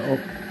polishes that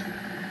up.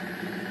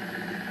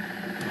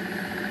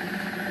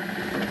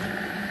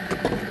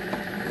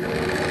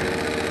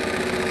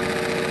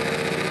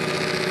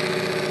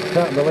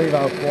 Can't believe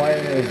how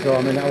quiet it is though.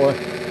 I mean,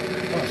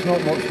 that's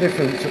not much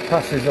difference to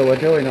passes I were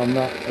doing on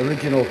that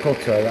original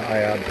cutter that I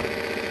had.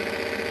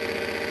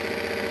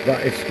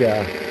 That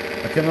Iscar.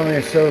 I can only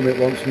assume it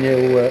wants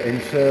new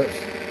inserts.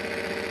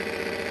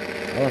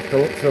 I'll have to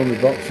look through my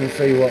box and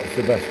see what's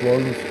the best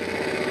ones.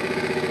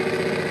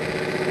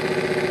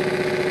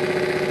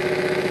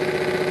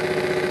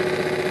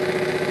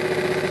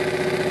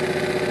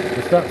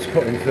 Because that's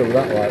cutting through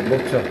that like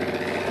butter.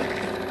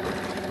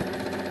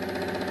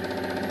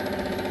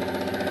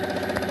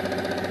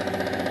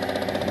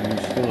 And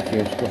there's still a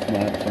few scuff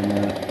marks on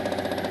there.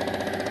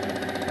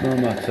 No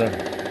matter.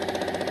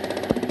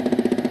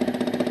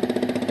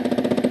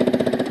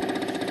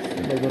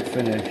 Still a good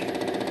finish.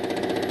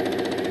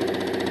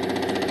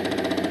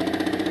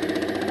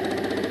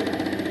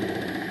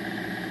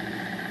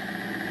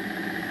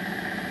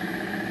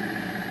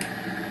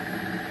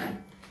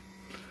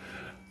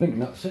 I think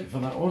that's it for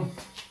that one.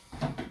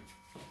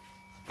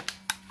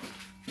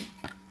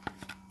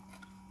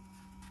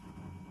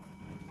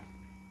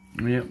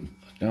 Yep,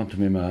 down to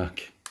my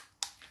mark.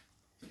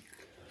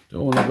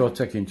 Don't want to go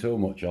taking too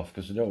much off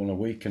because I don't want to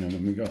weaken them.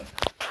 And we got,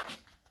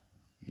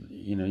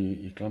 you know,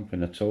 you're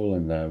clamping a tool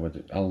in there with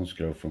the Allen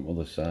screw from the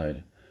other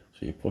side,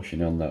 so you're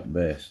pushing on that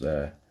base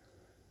there.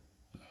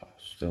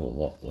 Still a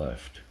lot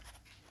left.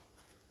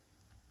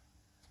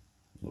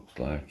 Looks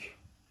like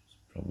it's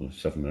probably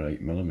 7 or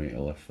 8 millimetre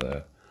left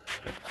there.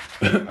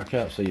 I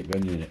can't see it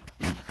bending it.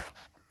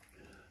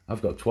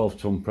 I've got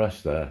 12-ton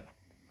press there,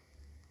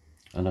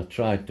 and I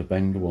tried to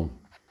bend one.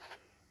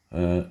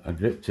 I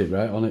gripped it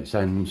right on its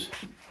ends.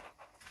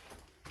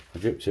 I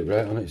gripped it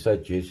right on its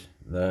edges,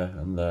 there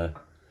and there,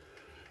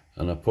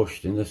 and I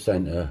pushed in the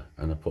centre,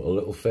 and I put a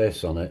little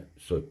face on it,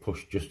 so it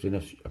pushed just in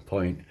a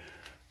point,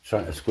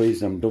 trying to squeeze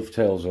them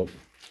dovetails up,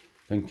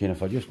 thinking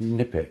if I just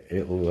nip it,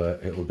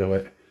 it'll do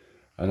it.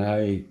 And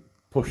I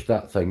pushed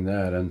that thing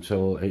there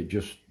until it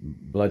just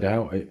bled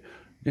out. It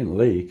didn't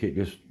leak, it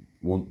just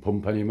wouldn't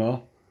pump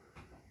anymore.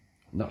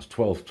 And that's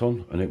 12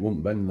 ton, and it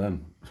won't bend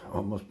then. Oh,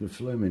 it must be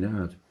flaming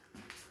hard.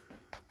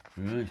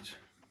 Right.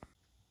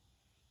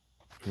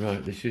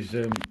 Right, this is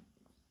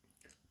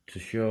to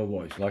show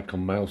what it's like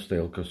on mild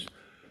steel, because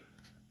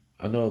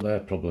I know they're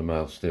probably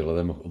mild steel, or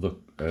them other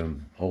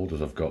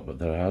holders I've got, but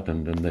they're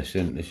hardened, and this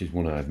isn't. This is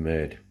one I've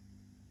made.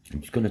 I'm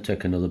just going to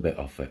take another bit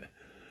off it.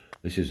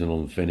 This is an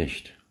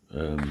unfinished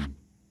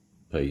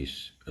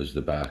piece as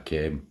the bar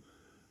came.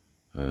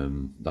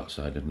 That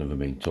side had never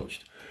been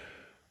touched.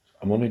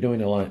 I'm only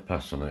doing a light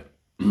pass on it.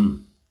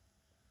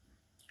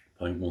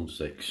 0.16,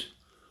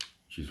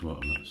 which is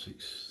what I'm at,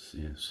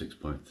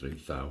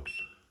 6.3 thou.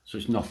 So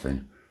it's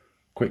nothing.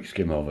 Quick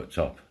skim over the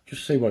top.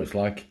 Just see what it's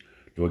like.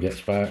 Do I get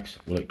sparks?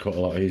 Will it cut a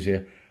lot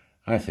easier?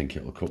 I think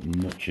it'll cut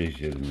much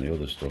easier than the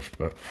other stuff,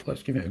 but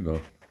let's give it a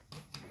go.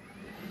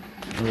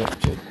 I'm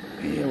locked up.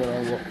 Here we're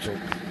all locked up.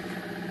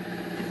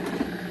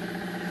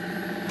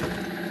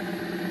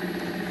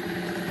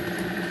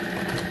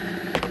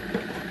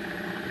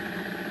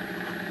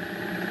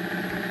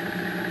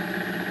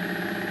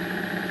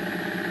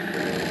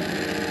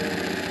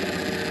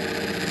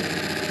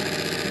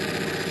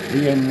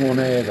 The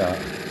M1A that.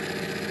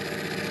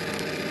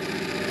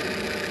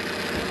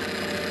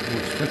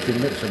 It's flicking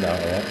bits about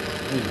a lot.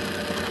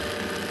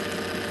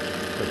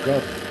 But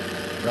God,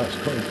 that's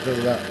cutting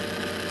through that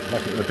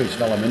like it was a piece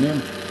of aluminium.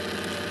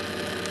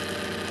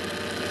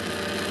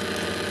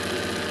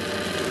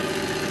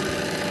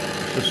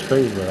 The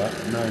speed with that,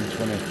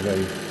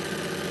 923.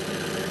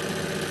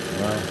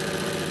 Wow.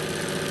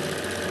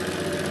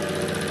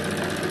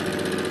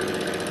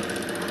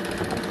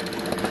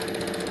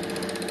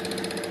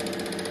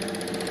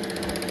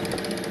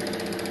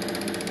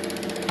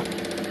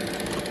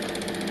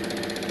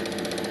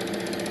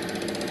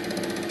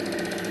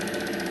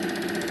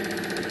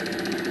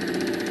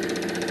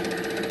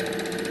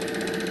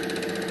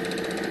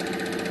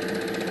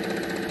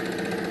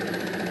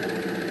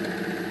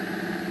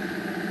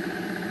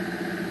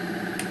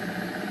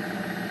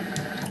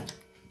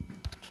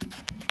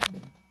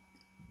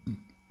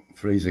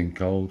 Freezing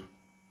cold.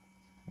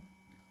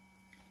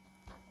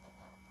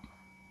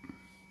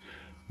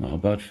 Not a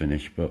bad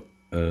finish, but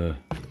a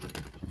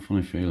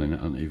funny feeling it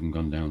hasn't even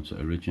gone down to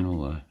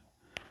original there,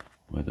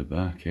 where the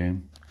bar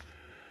came.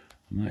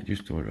 I might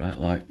just do it right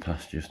light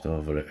pass just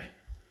over it.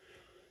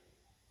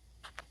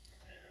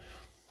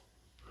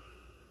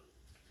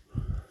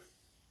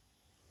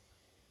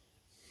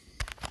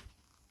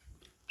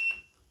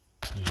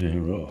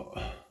 Zero.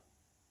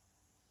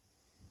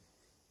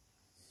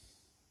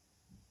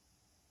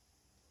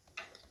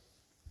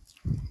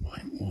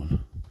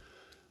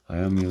 I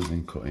am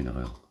using cutting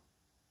oil.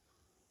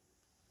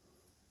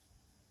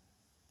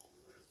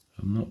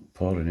 I'm not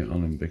pouring it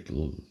on in big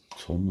little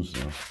tons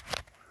though.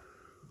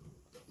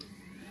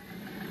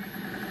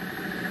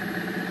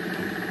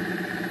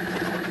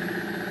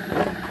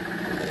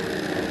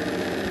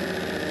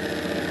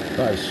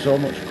 That is so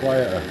much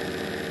quieter.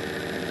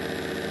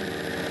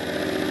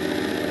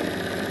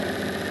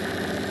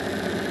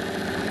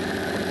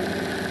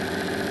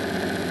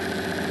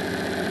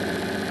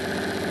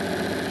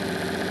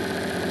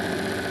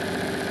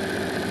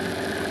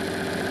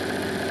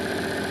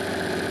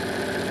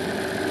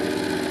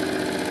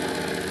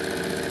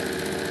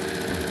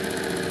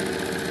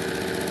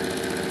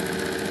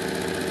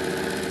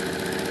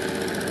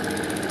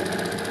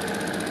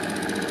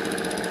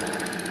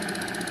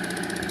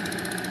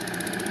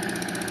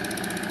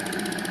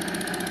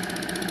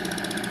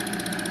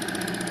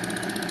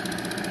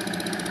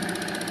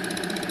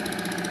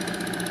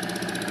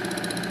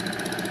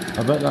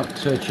 I bet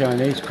that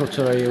Chinese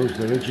cutter I used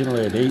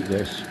originally would eat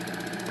this. I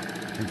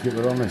think it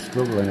were only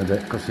struggling a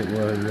bit because it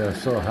were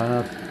so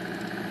hard.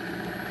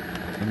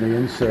 And the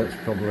inserts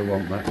probably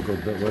weren't that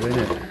good that were in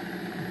it.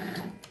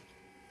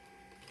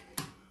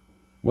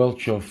 Well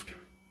chuffed.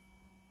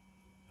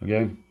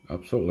 Again,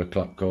 absolutely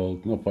clap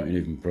cold, no point in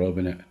even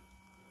probing it.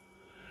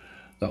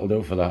 That'll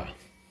do for that.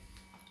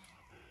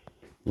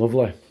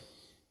 Lovely.